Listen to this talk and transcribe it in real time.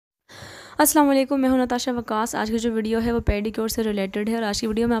अस्सलाम वालेकुम, मैं हूं नताशा वकास। आज की जो वीडियो है वो पेडिक्योर से रिलेटेड है और आज की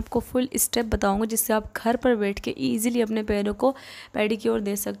वीडियो में आपको फुल स्टेप बताऊंगा जिससे आप घर पर बैठ के इजीली अपने पैरों को पेडिक्योर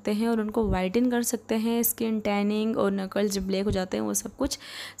दे सकते हैं और उनको वाइटन कर सकते हैं। स्किन टैनिंग और नकल्स जो ब्लैक हो जाते हैं वो सब कुछ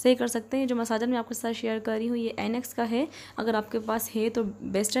सही कर सकते हैं। जो मसाजर मैं आपके साथ शेयर कर रही हूँ ये NX का है। अगर आपके पास है तो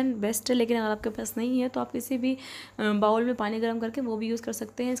बेस्ट एंड बेस्ट है, लेकिन अगर आपके पास नहीं है तो आप किसी भी बाउल में पानी गर्म करके वो भी यूज़ कर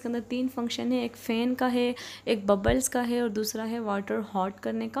सकते हैं। इसके अंदर 3 फंक्शन है, एक फ़ैन का है, एक बबल्स का है और दूसरा है वाटर हॉट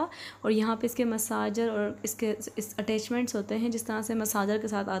करने का। और यहाँ पे इसके मसाजर और इस अटैचमेंट्स होते हैं, जिस तरह से मसाजर के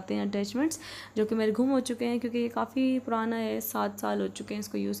साथ आते हैं अटैचमेंट्स, जो कि मेरे गुम हो चुके हैं क्योंकि ये काफ़ी पुराना है, 7 साल हो चुके हैं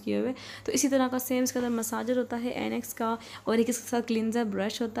इसको यूज़ किए हुए। तो इसी तरह का सेम इसके अंदर मसाजर होता है NX का, और एक इसके साथ क्लींजर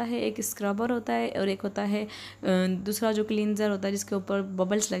ब्रश होता है, एक स्क्रबर होता है और एक होता है दूसरा जो क्लींजर होता है जिसके ऊपर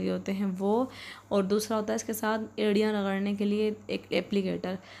बबल्स लगे होते हैं वो, और दूसरा होता है इसके साथ एड़ियाँ रगड़ने के लिए एक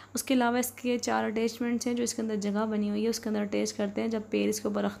एप्लीकेटर। उसके अलावा इसके 4 अटैचमेंट्स हैं जो इसके अंदर जगह बनी हुई है उसके अंदर अटैच करते हैं। जब पैर इसके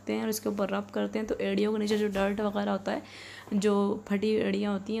ऊपर रखते हैं और इसके ऊपर रब करते हैं तो एड़ियों के नीचे जो डर्ट वगैरह होता है, जो फटी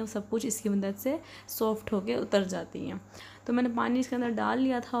एड़ियाँ होती हैं, वो सब कुछ इसकी मदद से सॉफ्ट होके उतर जाती हैं। तो मैंने पानी इसके अंदर डाल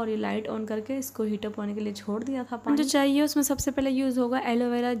लिया था और ये लाइट ऑन करके इसको हीटअप होने के लिए छोड़ दिया था। पानी जो चाहिए उसमें सबसे पहले यूज़ होगा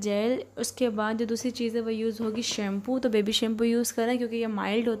एलोवेरा जेल। उसके बाद जो दूसरी चीज़ है वो यूज़ होगी शैम्पू। तो बेबी शैम्पू यूज़ करें क्योंकि ये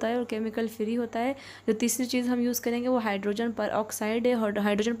माइल्ड होता है और केमिकल फ्री होता है। जो तीसरी चीज़ हम यूज़ करेंगे वो हाइड्रोजन पर ऑक्साइड है।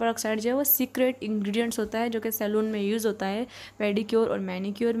 हाइड्रोजन पर ऑक्साइड जो है वो सीक्रेट इंग्रेडिएंट्स होता है जो कि सैलून में यूज़ होता है, पेडिक्योर और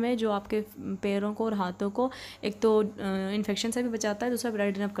मैनिक्योर में, जो आपके पैरों को और हाथों को एक तो इन्फेक्शन से भी बचाता है, दूसरा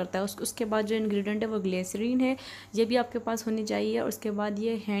ब्राइटन अप करता है। उसके बाद जो इंग्रेडिएंट है वो ग्लिसरीन है, ये भी आपके पास होनी चाहिए। उसके बाद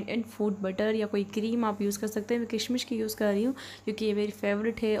ये हैंड एंड फूट बटर या कोई क्रीम आप यूज़ कर सकते हैं। मैं किशमिश की यूज़ कर रही हूँ क्योंकि ये मेरी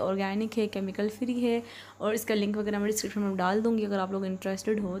फेवरेट है, ऑर्गेनिक है, केमिकल फ्री है, और इसका लिंक वगैरह मैं डिस्क्रिप्शन में डाल दूँगी। अगर आप लोग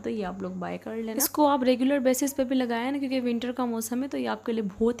इंटरेस्टेड हो तो ये आप लोग बाय कर लेना। इसको आप रेगुलर बेसिस पे भी लगाएं ना, क्योंकि विंटर का मौसम है तो ये आपके लिए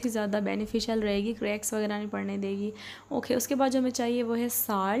बहुत ही ज़्यादा बेनिफिशियल रहेगी, क्रैक्स वगैरह नहीं पड़ने देगी। ओके, उसके बाद जो हमें चाहिए वो है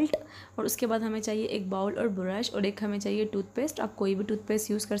साल्ट, और उसके बाद हमें चाहिए एक बाउल और ब्रश, और एक हमें चाहिए टूथपेस्ट। आप कोई भी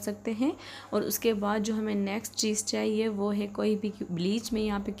टूथपेस्ट यूज़ कर सकते हैं। और उसके बाद जो हमें नेक्स्ट चीज़ चाहिए वो है कोई भी ब्लीच। मैं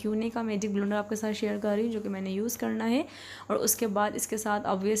यहाँ पे क्यूने का मैजिक ब्लेंडर आपके साथ शेयर कर रही हूँ जो कि मैंने यूज़ करना है। और उसके बाद इसके साथ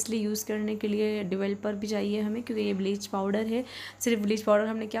ऑब्वियसली यूज़ करने के लिए डेवलपर भी चाहिए हमें, क्योंकि ये ब्लीच पाउडर है। सिर्फ ब्लीच पाउडर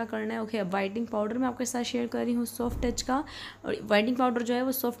हमने क्या करना है, ओके। अब वाइटनिंग पाउडर मैं आपके साथ शेयर कर रही हूँ सॉफ्ट टच का। और वाइटनिंग पाउडर जो है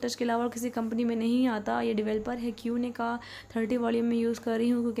वो सॉफ्ट टच के अलावा किसी कंपनी में नहीं आता। ये डेवलपर है क्यूने का, 30 वॉल्यूम में यूज़ कर रही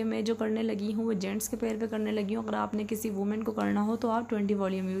हूँ क्योंकि मैं जो करने लगी हूँ वो जेंट्स के पैर पे करने लगी हूँ। अगर आपने किसी वुमेन को करना हो तो आप 20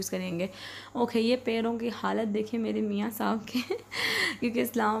 वॉल्यूम यूज़ करेंगे। ओके, ये पैरों की हालत देखिए मेरे मियाँ साहब के क्योंकि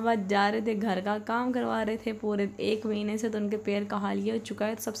इस्लामाबाद जा रहे थे, घर का काम करवा रहे थे पूरे 1 महीने से, तो उनके पैर का हाल ये हो चुका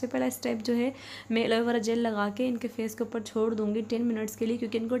है। तो सबसे पहला स्टेप जो है, मैं एलोवेरा जेल लगा के इनके फेस के ऊपर छोड़ दूँगी 10 मिनट्स के लिए,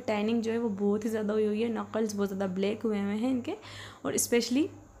 क्योंकि इनको टैनिंग जो है वो बहुत ही ज़्यादा हुई है, नकल्स बहुत ज़्यादा ब्लैक हुए हैं इनके। और स्पेशली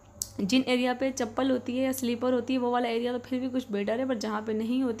जिन एरिया पे चप्पल होती है या स्लीपर होती है वो वाला एरिया तो फिर भी कुछ बेटर है, पर जहाँ पे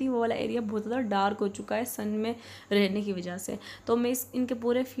नहीं होती वो वाला एरिया बहुत ज़्यादा डार्क हो चुका है सन में रहने की वजह से। तो मैं इनके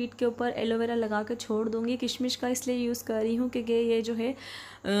पूरे फीट के ऊपर एलोवेरा लगा के छोड़ दूँगी। किशमिश का इसलिए यूज़ कर रही हूँ क्योंकि ये जो है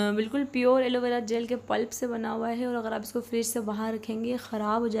बिल्कुल प्योर एलोवेरा जेल के पल्प से बना हुआ है, और अगर आप इसको फ्रिज से बाहर रखेंगे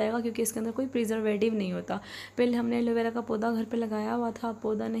ख़राब हो जाएगा क्योंकि इसके अंदर कोई प्रिजर्वेटिव नहीं होता। पहले हमने एलोवेरा का पौधा घर पे लगाया हुआ था,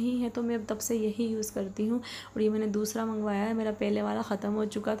 पौधा नहीं है तो मैं अब तब से यही यूज़ करती हूँ। और ये मैंने दूसरा मंगवाया है, मेरा पहले वाला ख़त्म हो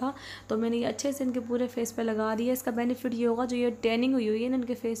चुका था, तो मैंने ये अच्छे से इनके पूरे फेस पे लगा दिया। इसका बेनिफिट ये होगा, जो ये टैनिंग हुई है ना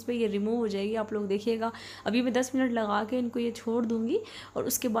इनके फेस पे, ये रिमूव हो जाएगी। आप लोग देखिएगा, अभी मैं 10 मिनट लगा के इनको ये छोड़ दूँगी और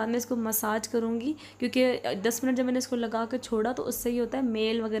उसके बाद मैं इसको मसाज करूँगी, क्योंकि 10 मिनट जब मैंने इसको लगा के छोड़ा तो उससे ये होता है मेल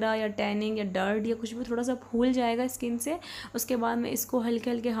वगैरह या टैनिंग या डर्ट या कुछ भी थोड़ा सा फूल जाएगा स्किन से। उसके बाद मैं इसको हल्के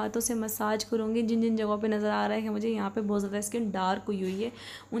हल्के हाथों से मसाज करूँगी। जिन जिन जगहों पे नज़र आ रहा है कि मुझे यहाँ पे बहुत ज़्यादा स्किन डार्क हुई हुई है,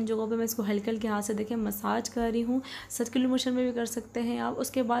 उन जगहों पे मैं इसको हल्के हल्के हाथ से देखें मसाज कर रही हूँ। सर्कुलर मोशन में भी कर सकते हैं आप।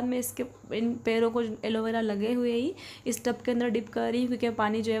 उसके बाद मैं इसके इन पैरों को एलोवेरा लगे हुए ही इस टब के अंदर डिप कर रही हूँ, क्योंकि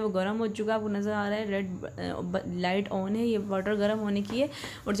पानी जो है वो गर्म हो चुका है। आपको नज़र आ रहा है रेड लाइट ऑन है, ये वाटर गर्म होने की है।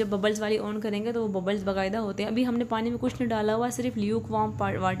 और जब बबल्स वाली ऑन करेंगे तो वो बबल्स बाकायदा होते हैं। अभी हमने पानी में कुछ नहीं डाला हुआ, सिर्फ ल्यूकवार्म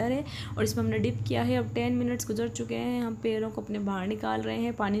वाटर है और इसमें हमने डिप किया है। अब 10 मिनट्स गुजर चुके हैं, हम पैरों को अपने बाहर निकाल रहे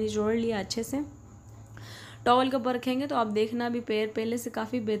हैं। पानी निचोड़ लिया अच्छे से। टॉवल के ऊपर रखेंगे तो आप देखना भी पैर पहले से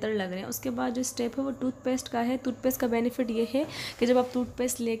काफ़ी बेहतर लग रहे हैं। उसके बाद जो स्टेप है वो टूथपेस्ट का है। टूथपेस्ट का बेनिफिट ये है कि जब आप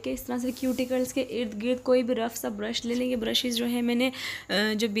टूथपेस्ट लेके इस तरह से क्यूटिकल्स के इर्द गिर्द कोई भी रफ सा ब्रश ले लेंगे, ब्रशेज़ जो है मैंने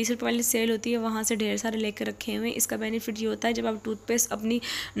जो 20 रुपये वाली सेल होती है वहाँ से ढेर सारे लेकर रखे हुए हैं। इसका बेनिफिट ये होता है, जब आप टूथपेस्ट अपनी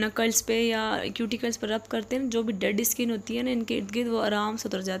नकल्स पे या क्यूटिकल्स पर रब करते हैं, जो भी डेड स्किन होती है ना इनके इर्द गिर्द, वो आराम से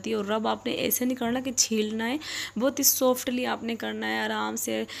उतर जाती है। और रब आपने ऐसे नहीं करना कि छीलना है, बहुत ही सॉफ्टली आपने करना है, आराम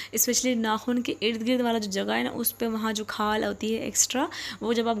से। स्पेशली नाखून के इर्द गिर्द वाला जो जगह लगाए ना उस पर वहाँ जो खाल होती है एक्स्ट्रा,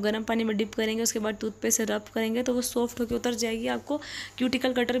 वो जब आप गर्म पानी में डिप करेंगे उसके बाद टूथपेस्ट से रब करेंगे तो वो सॉफ्ट होकर उतर जाएगी। आपको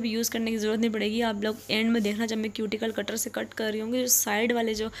क्यूटिकल कटर भी यूज़ करने की ज़रूरत नहीं पड़ेगी। आप लोग एंड में देखना जब मैं क्यूटिकल कटर से कट कर रही होंगी, जो साइड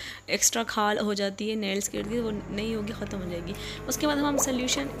वाले जो एक्स्ट्रा खाल हो जाती है नेल्स के इर्द, वो नहीं होगी, ख़त्म हो जाएगी। उसके बाद हम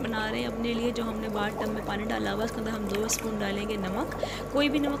सोल्यूशन बना रहे हैं अपने लिए। जो हमने बाथ टब में पानी डाला हुआ उसके अंदर हम 2 स्पून डालेंगे नमक। कोई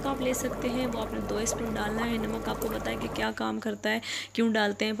भी नमक आप ले सकते हैं, वो आपने 2 स्पून डालना है। नमक आपको पता है कि क्या काम करता है, क्यों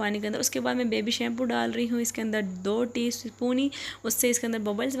डालते हैं पानी के अंदर। उसके बाद मैं बेबी शैम्पू डाल रही हूँ इसके अंदर 2 टीस्पून ही, उससे इसके अंदर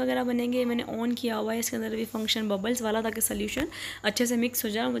बबल्स वगैरह बनेंगे। मैंने ऑन किया हुआ है इसके अंदर भी फंक्शन बबल्स वाला, ताकि सोल्यूशन अच्छे से मिक्स हो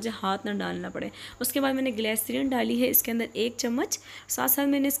जाए और मुझे हाथ ना डालना पड़े। उसके बाद मैंने ग्लिसरीन डाली है इसके अंदर 1 चम्मच। साथ साथ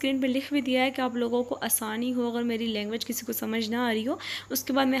मैंने स्क्रीन पर लिख भी दिया है कि आप लोगों को आसानी हो अगर मेरी लैंग्वेज किसी को समझ ना आ रही हो।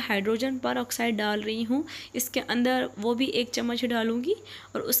 उसके बाद मैं हाइड्रोजन पर ऑक्साइड डाल रही हूँ इसके अंदर, वो भी 1 चम्मच ही डालूंगी।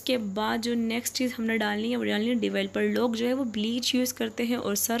 और उसके बाद जो नेक्स्ट चीज़ हमने डालनी है वो डालनी है डेवलपर। लोग जो है वो ब्लीच यूज़ करते हैं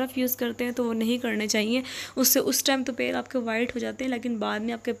और सरफ यूज़ करते हैं, तो वो नहीं करने चाहिए। उससे उस टाइम तो पैर आपके वाइट हो जाते हैं, लेकिन बाद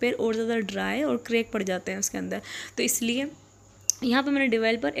में आपके पैर और ज़्यादा ड्राई और क्रैक पड़ जाते हैं उसके अंदर। तो इसलिए यहाँ पे मैंने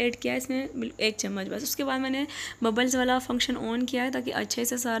डेवलपर ऐड किया है इसमें 1 चम्मच बस। उसके बाद मैंने बबल्स वाला फंक्शन ऑन किया है ताकि अच्छे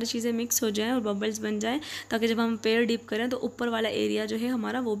से सारी चीज़ें मिक्स हो जाएं और बबल्स बन जाएं, ताकि जब हम पैर डिप करें तो ऊपर वाला एरिया जो है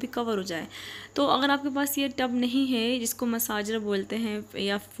हमारा वो भी कवर हो जाए। तो अगर आपके पास ये टब नहीं है जिसको मसाजर बोलते हैं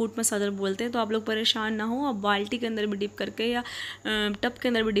या फुट मसाजर बोलते हैं, तो आप लोग परेशान ना हो, आप बाल्टी के अंदर भी डिप करके या टब के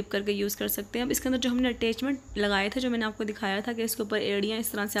अंदर भी डिप करके यूज़ कर सकते हैं। अब इसके अंदर जो हमने अटैचमेंट लगाए थे, जो मैंने आपको दिखाया था कि इसके ऊपर एड़ियाँ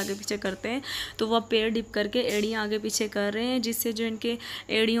इस तरह से आगे पीछे करते हैं, तो वो आप पैर डिप करके एड़ियाँ आगे पीछे कर रहे हैं, जिससे जो इनके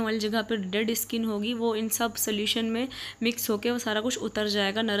एड़ियों वाली जगह पर डेड स्किन होगी वो इन सब सोल्यूशन में मिक्स होके वो सारा कुछ उतर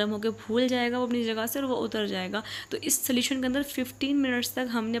जाएगा, नरम होके फूल जाएगा वो अपनी जगह से और वो उतर जाएगा। तो इस सोल्यूशन के अंदर 15 मिनट्स तक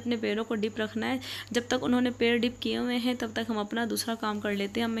हमने अपने पैरों को डिप रखना है। जब तक उन्होंने पैर डिप किए हुए हैं तब तक हम अपना दूसरा काम कर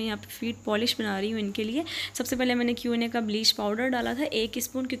लेते हैं। मैं यहाँ पे फीट पॉलिश बना रही हूँ इनके लिए। सबसे पहले मैंने क्यूने का ब्लीच पाउडर डाला था 1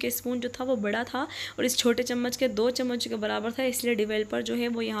 स्पून, क्योंकि स्पून जो था वो बड़ा था और इस छोटे चम्मच के 2 चम्मच के बराबर था, इसलिए डेवलपर जो है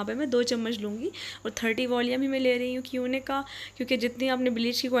वो यहाँ पे मैं 2 चम्मच लूँगी। और 30 वॉल्यूम ही मैं ले रही हूँ क्यूने का, क्योंकि जितनी आपने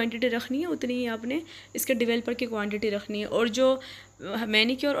ब्लीच की क्वांटिटी रखनी है उतनी ही आपने इसके डेवलपर की क्वांटिटी रखनी है। और जो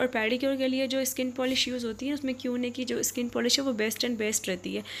मैनिक्योर और पेडिक्योर के लिए जो स्किन पॉलिश यूज़ होती है उसमें क्यूने की जो स्किन पॉलिश है वो बेस्ट एंड बेस्ट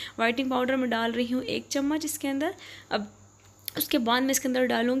रहती है। वाइटनिंग पाउडर मैं डाल रही हूँ 1 चम्मच इसके अंदर। अब उसके बाद मैं इसके अंदर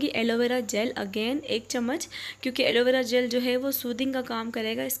डालूंगी एलोवेरा जेल अगेन 1 चम्मच, क्योंकि एलोवेरा जेल जो है वो सूदिंग का काम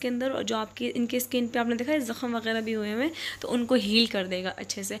करेगा इसके अंदर। और जो आपकी इनके स्किन पे आपने देखा है ज़ख़म वगैरह भी हुए हैं तो उनको हील कर देगा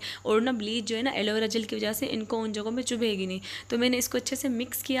अच्छे से। और ना ब्लीच जो है ना एलोवेरा जेल की वजह से इनको उन जगहों में चुभेगी नहीं। तो मैंने इसको अच्छे से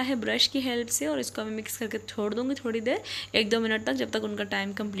मिक्स किया है ब्रश की हेल्प से, और इसको मैं मिक्स करके छोड़ दूँगी थोड़ी देर 1-2 मिनट तक, जब तक उनका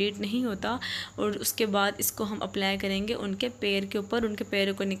टाइम कम्प्लीट नहीं होता। और उसके बाद इसको हम अप्लाई करेंगे उनके पैर के ऊपर। उनके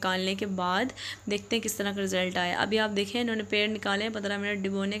पैरों को निकालने के बाद देखते हैं किस तरह का रिजल्ट आया। अभी आप देखें इन्होंने पैर निकाले 15 मिनट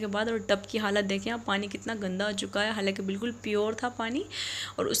डिबोने के बाद, और टब की हालत देखें आप, पानी कितना गंदा हो चुका है, हालांकि बिल्कुल प्योर था पानी।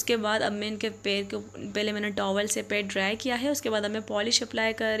 और उसके बाद अब मैं इनके पैर के पहले मैंने टॉवल से पैर ड्राई किया है, उसके बाद अब मैं पॉलिश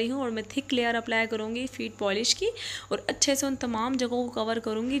अप्लाई कर रही हूँ। और मैं थिक लेयर अप्लाई करूँगी फीट पॉलिश की, और अच्छे से उन तमाम जगहों को कवर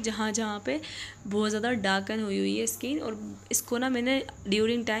करूँगी जहाँ जहाँ पे बहुत ज़्यादा डार्कन हुई है स्किन। और इसको ना मैंने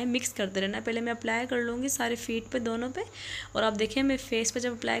ड्यूरिंग टाइम मिक्स करते रहना। पहले मैं अप्लाई कर लूँगी सारे फीट पे दोनों पे, और आप देखें मैं फेस पे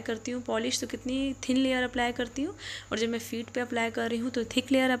जब अप्लाई करती हूँ पॉलिश तो कितनी थिन लेयर अप्लाई करती हूँ, और जब मैं फीट पे अप्लाई कर रही हूँ तो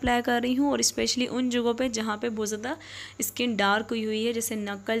थिक लेयर अप्लाई कर रही हूँ। और स्पेशली उन जगहों पे जहाँ पे बहुत ज़्यादा स्किन डार्क हुई है, जैसे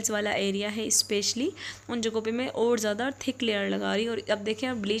नकल्स वाला एरिया है, स्पेशली उन जगहों पे मैं और ज़्यादा थिक लेयर लगा रही हूँ। और अब देखें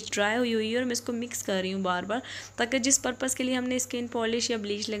अब ब्लीच ड्राई हुई है और मैं इसको मिक्स कर रही हूँ बार बार, ताकि जिस पर्पज़ के लिए हमने स्किन पॉलिश या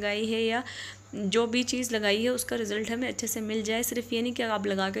ब्लीच लगाई है या जो भी चीज़ लगाई है उसका रिज़ल्ट हमें अच्छे से मिल जाए। सिर्फ ये नहीं कि आप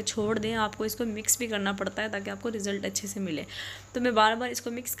लगा के छोड़ दें, आपको इसको मिक्स भी करना पड़ता है ताकि आपको रिज़ल्ट अच्छे से मिले। तो मैं बार बार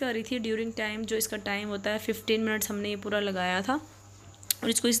इसको मिक्स कर रही थी ड्यूरिंग टाइम, जो इसका टाइम होता है 15 मिनट्स हमने ये पूरा लगाया था। और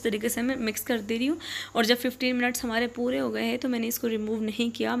इसको इस तरीके से मैं मिक्स कर दे रही हूँ। और जब 15 मिनट्स हमारे पूरे हो गए हैं तो मैंने इसको रिमूव नहीं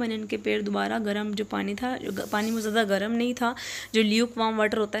किया। मैंने इनके पैर दोबारा गर्म जो पानी था, जो पानी में ज़्यादा गर्म नहीं था, जो ल्यूकवार्म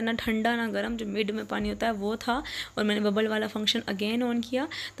वाटर होता है, ना ठंडा ना गर्म, जो मिड में पानी होता है वो था। और मैंने बबल वाला फंक्शन अगेन ऑन किया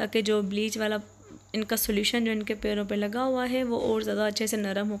ताकि जो ब्लीच वाला इनका सोल्यूशन जो इनके पैरों पे लगा हुआ है वो और ज़्यादा अच्छे से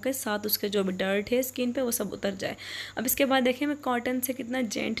नरम होकर साथ उसके जो भी डर्ट है स्किन पे वो सब उतर जाए। अब इसके बाद देखें मैं कॉटन से कितना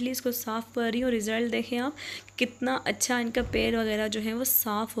जेंटली इसको साफ़ कर रही हूँ। रिज़ल्ट देखें आप कितना अच्छा इनका पैर वगैरह जो है वो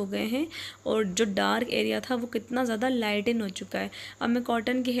साफ़ हो गए हैं, और जो डार्क एरिया था वो कितना ज़्यादा लाइटन हो चुका है। अब मैं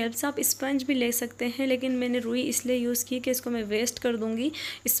कॉटन की हेल्प से, आप स्पंज भी ले सकते हैं, लेकिन मैंने रुई इसलिए यूज़ की कि इसको मैं वेस्ट कर दूँगी।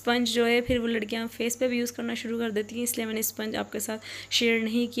 स्पंज जो है फिर वो लड़कियाँ फेस पे भी यूज़ करना शुरू कर देती हैं, इसलिए मैंने स्पंज आपके साथ शेयर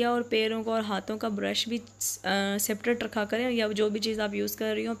नहीं किया। और पैरों को और हाथों का ब्रश भी सेपरेट रखा करें, या जो भी चीज़ आप यूज़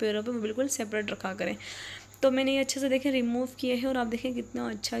कर रही हो पैरों पे वो बिल्कुल सेपरेट रखा करें। तो मैंने ये अच्छे से देखें रिमूव किए हैं और आप देखें कितना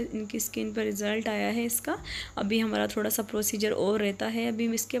अच्छा इनकी स्किन पर रिज़ल्ट आया है इसका। अभी हमारा थोड़ा सा प्रोसीजर और रहता है। अभी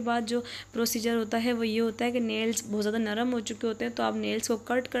इसके बाद जो प्रोसीजर होता है वो ये होता है कि नेल्स बहुत ज़्यादा नरम हो चुके होते हैं, तो आप नेल्स को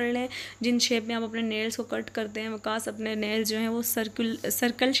कट कर लें। जिन शेप में आप अपने नेल्स को कट करते हैं, वकास अपने नेल्स जो हैं वो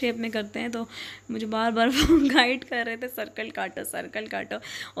सर्कल शेप में करते हैं, तो मुझे बार बार गाइड कर रहे थे सर्कल काटो सर्कल काटो।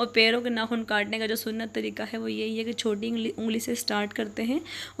 और पैरों के नाखून काटने का जो सुन्नत तरीका है वो यही है कि छोटी उंगली से स्टार्ट करते हैं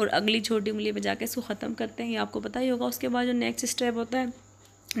और अगली छोटी उंगली पे जाके इसको ख़त्म करते हैं, ये आपको पता ही होगा। उसके बाद जो नेक्स्ट स्टेप होता है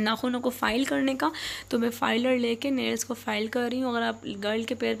नाखूनों को फाइल करने का, तो मैं फाइलर लेके नेल्स को फाइल कर रही हूँ। अगर आप गर्ल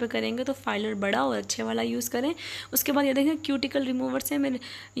के पैर पे करेंगे तो फाइलर बड़ा और अच्छे वाला यूज़ करें। उसके बाद ये देखें क्यूटिकल रिमूवर से मैं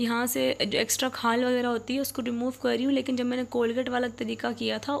यहाँ से जो एक्स्ट्रा खाल वगैरह होती है उसको रिमूव कर रही हूँ। लेकिन जब मैंने कोलगेट वाला तरीका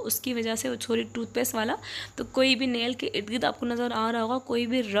किया था उसकी वजह से, सॉरी टूथपेस्ट वाला, तो कोई भी नेल के इर्द गिर्द आपको नज़र आ रहा होगा कोई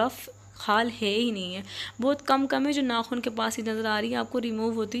भी रफ़ खाल है ही नहीं है, बहुत कम है जो नाखून के पास ही नज़र आ रही है आपको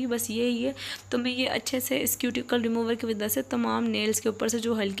रिमूव होती है, बस यही है। तो मैं ये अच्छे से इस क्यूटिकल रिमूवर की वजह से तमाम नेल्स के ऊपर से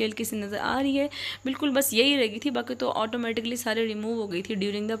जो हल्की हल्की सी नज़र आ रही है बिल्कुल बस यही रह गई थी, बाकी तो ऑटोमेटिकली सारे रिमूव हो गई थी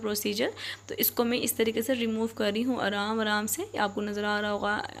ड्यूरिंग द प्रोसीजर। तो इसको मैं इस तरीके से रिमूव कर रही हूँ आराम से, आपको नज़र आ रहा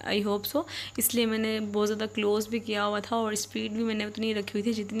होगा आई होप सो। इसलिए मैंने बहुत ज़्यादा क्लोज भी किया हुआ था और स्पीड भी मैंने उतनी रखी हुई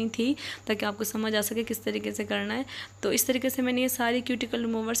थी जितनी थी, ताकि आपको समझ आ सके किस तरीके से करना है। तो इस तरीके से मैंने ये सारी क्यूटिकल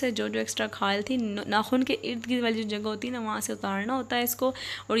रिमूवर से जो एक्स्ट्रा खाल थी नाखून के इर्द गिर्द वाली जो जगह होती है ना वहाँ से उतारना होता है इसको।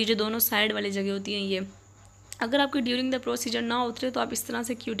 और ये जो दोनों साइड वाली जगह होती हैं, ये अगर आपकी ड्यूरिंग द प्रोसीजर ना उतरे तो आप इस तरह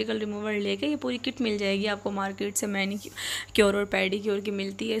से क्यूटिकल रिमूवर लेके, ये पूरी किट मिल जाएगी आपको मार्केट से, मैनीक्योर और पेडिक्योर की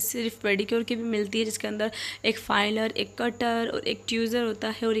मिलती है, सिर्फ पेडिक्योर की भी मिलती है, जिसके अंदर एक फाइलर, एक कटर और एक ट्यूज़र होता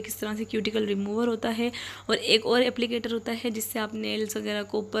है और एक इस तरह से क्यूटिकल रिमूवर होता है और एक और एप्लीकेटर होता है जिससे आप नेल्स वगैरह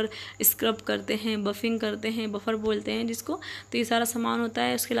को ऊपर स्क्रब करते हैं, बफिंग करते हैं, बफर बोलते हैं जिसको। तो ये सारा सामान होता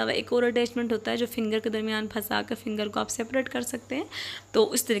है। उसके अलावा एक और अटैचमेंट होता है जो फिंगर के दरमियान फंसा कर फिंगर को आप सेपरेट कर सकते हैं,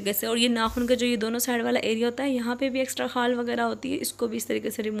 तो इस तरीके से। और ये नाखून का जो ये दोनों साइड वाला एरिया होता है यहाँ पे भी एक्स्ट्रा खाल वगैरह होती है, इसको भी इस तरीके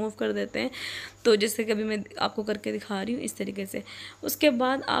से रिमूव कर देते हैं। तो जैसे कि अभी मैं आपको करके दिखा रही हूँ इस तरीके से। उसके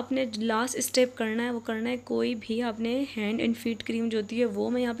बाद आपने लास्ट स्टेप करना है, वो करना है कोई भी आपने हैंड एंड फीट क्रीम जो होती है वो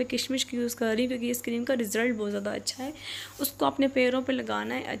मैं यहाँ पे किशमिश की यूज़ कर रही हूँ क्योंकि इस क्रीम का रिज़ल्ट बहुत ज़्यादा अच्छा है। उसको अपने पैरों पर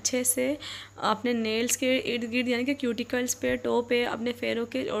लगाना है अच्छे से, अपने नेल्स के इर्द गिर्द यानी कि क्यूटिकल्स पे, टो पे, अपने पैरों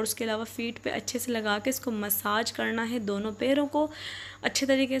के और उसके अलावा फीट पे अच्छे से लगा के इसको मसाज करना है दोनों पैरों को अच्छे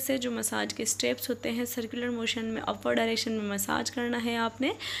तरीके से। जो मसाज के स्टेप्स होते हैं सर्कुलर मोशन में, अपवर्ड डायरेक्शन में मसाज करना है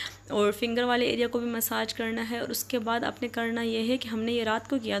आपने, और फिंगर वाले एरिया को भी मसाज करना है। और उसके बाद आपने करना ये है कि हमने ये रात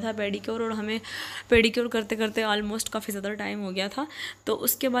को किया था पेडिक्योर और हमें पेडिक्योर करते करते ऑलमोस्ट काफ़ी ज़्यादा टाइम हो गया था। तो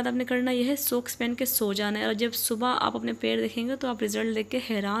उसके बाद आपने करना ये है सॉक्स पहन के सो जाना है और जब सुबह आप अपने पैर देखेंगे तो आप रिज़ल्ट देख के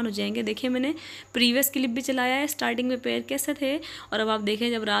हैरान हो जाएंगे। देखिए मैंने प्रीवियस क्लिप भी चलाया है, स्टार्टिंग में पैर कैसे थे और अब आप देखें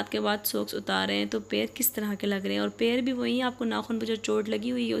जब रात के बाद सॉक्स उतारे हैं तो पैर किस तरह के लग रहे हैं। और पैर भी वही, आपको नाखून पर जो चोट लगी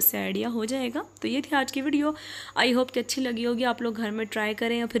हुई है उससे आइडिया हो जाएगा। तो ये थी आज की वीडियो, आई होप कि अच्छी लगी होगी। आप लोग घर में ट्राई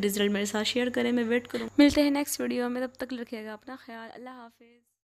करें और फिर रिजल्ट मेरे साथ शेयर करें, मैं वेट करूँ। मिलते हैं नेक्स्ट वीडियो में, तब तक रखिएगा अपना ख्याल। अल्लाह हाफिज़।